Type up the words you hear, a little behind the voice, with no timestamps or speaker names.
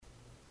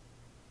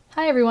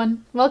Hi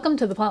everyone, welcome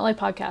to the Plant Life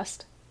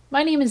Podcast.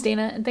 My name is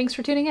Dana and thanks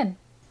for tuning in.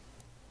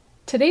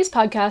 Today's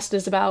podcast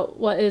is about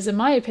what is, in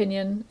my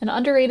opinion, an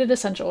underrated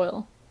essential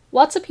oil.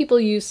 Lots of people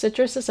use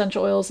citrus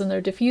essential oils in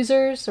their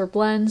diffusers or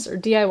blends or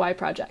DIY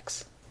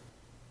projects.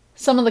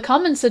 Some of the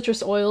common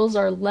citrus oils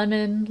are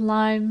lemon,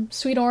 lime,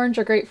 sweet orange,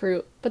 or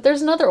grapefruit, but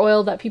there's another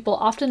oil that people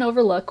often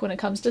overlook when it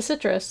comes to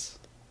citrus.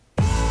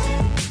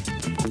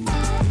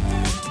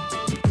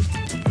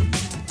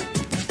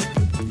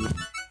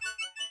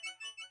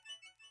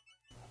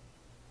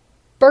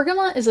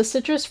 Bergamot is a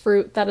citrus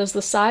fruit that is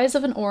the size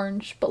of an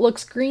orange but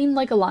looks green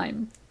like a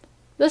lime.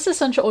 This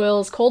essential oil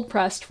is cold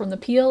pressed from the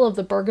peel of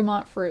the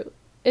bergamot fruit.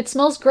 It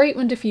smells great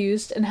when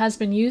diffused and has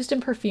been used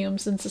in perfume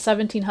since the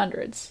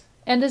 1700s,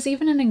 and is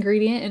even an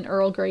ingredient in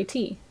Earl Grey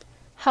tea.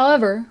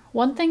 However,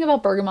 one thing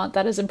about bergamot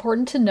that is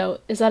important to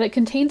note is that it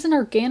contains an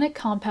organic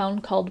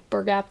compound called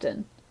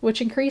bergaptan, which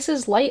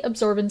increases light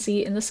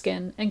absorbency in the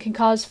skin and can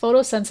cause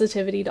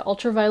photosensitivity to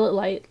ultraviolet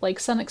light like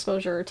sun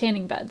exposure or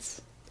tanning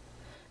beds.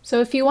 So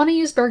if you want to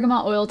use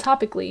bergamot oil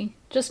topically,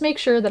 just make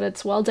sure that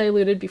it's well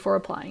diluted before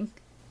applying.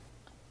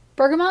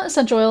 Bergamot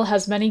essential oil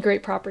has many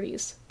great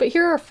properties, but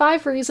here are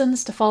 5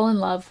 reasons to fall in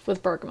love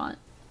with bergamot.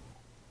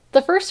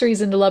 The first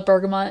reason to love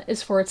bergamot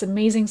is for its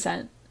amazing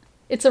scent.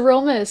 Its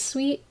aroma is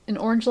sweet and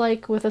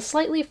orange-like with a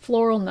slightly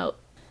floral note.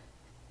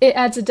 It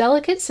adds a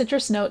delicate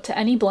citrus note to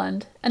any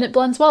blend, and it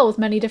blends well with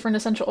many different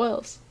essential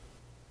oils.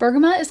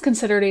 Bergamot is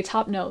considered a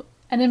top note,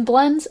 and in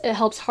blends it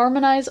helps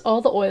harmonize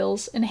all the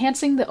oils,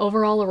 enhancing the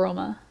overall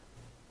aroma.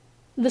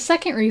 The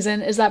second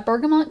reason is that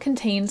bergamot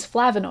contains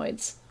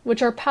flavonoids,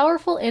 which are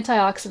powerful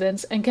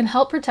antioxidants and can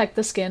help protect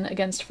the skin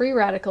against free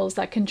radicals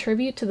that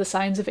contribute to the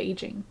signs of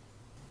aging.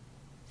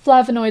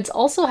 Flavonoids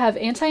also have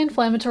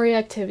anti-inflammatory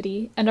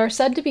activity and are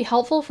said to be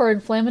helpful for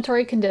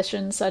inflammatory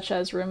conditions such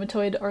as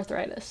rheumatoid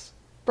arthritis.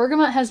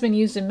 Bergamot has been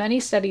used in many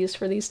studies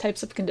for these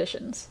types of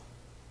conditions.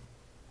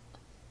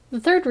 The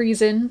third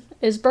reason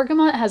is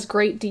bergamot has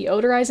great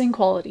deodorizing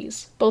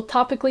qualities, both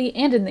topically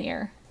and in the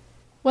air.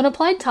 When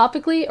applied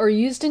topically or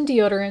used in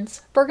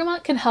deodorants,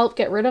 bergamot can help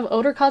get rid of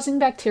odor-causing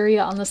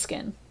bacteria on the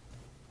skin.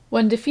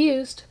 When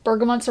diffused,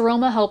 bergamot's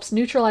aroma helps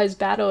neutralize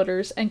bad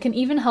odors and can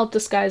even help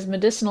disguise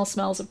medicinal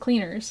smells of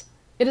cleaners.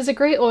 It is a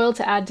great oil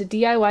to add to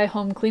DIY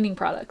home cleaning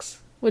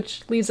products,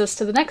 which leads us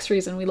to the next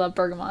reason we love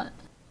bergamot.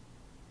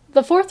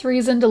 The fourth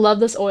reason to love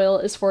this oil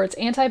is for its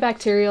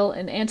antibacterial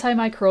and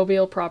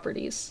antimicrobial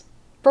properties.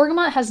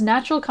 Bergamot has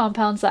natural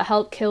compounds that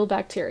help kill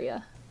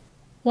bacteria.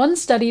 One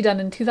study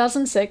done in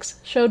 2006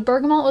 showed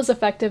bergamot was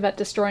effective at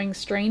destroying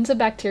strains of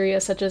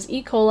bacteria such as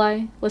E.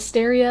 coli,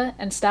 Listeria,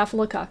 and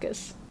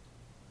Staphylococcus.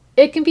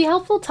 It can be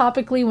helpful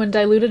topically when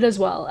diluted as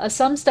well, as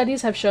some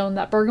studies have shown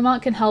that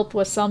bergamot can help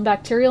with some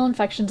bacterial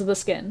infections of the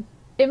skin.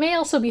 It may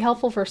also be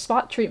helpful for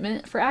spot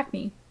treatment for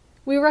acne.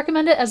 We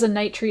recommend it as a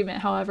night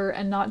treatment, however,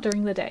 and not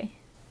during the day.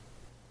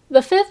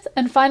 The fifth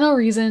and final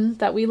reason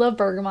that we love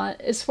bergamot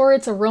is for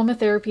its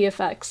aromatherapy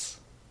effects.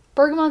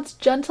 Bergamot's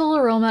gentle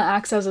aroma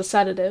acts as a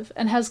sedative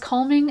and has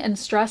calming and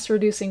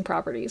stress-reducing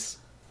properties.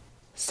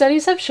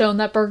 Studies have shown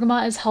that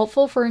bergamot is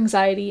helpful for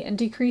anxiety and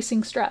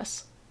decreasing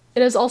stress.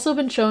 It has also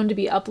been shown to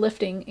be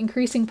uplifting,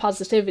 increasing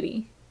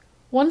positivity.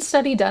 One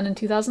study done in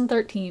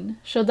 2013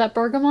 showed that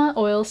bergamot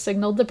oil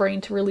signaled the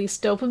brain to release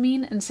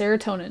dopamine and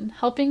serotonin,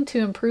 helping to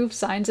improve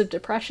signs of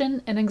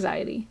depression and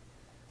anxiety.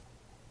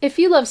 If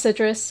you love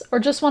citrus, or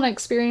just want to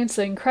experience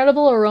the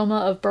incredible aroma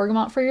of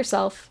bergamot for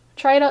yourself,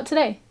 try it out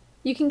today.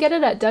 You can get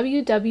it at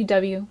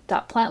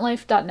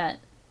www.plantlife.net.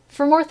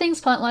 For more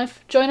things Plant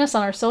Life, join us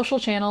on our social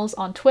channels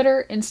on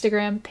Twitter,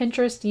 Instagram,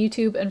 Pinterest,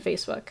 YouTube, and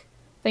Facebook.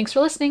 Thanks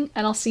for listening,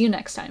 and I'll see you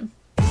next time.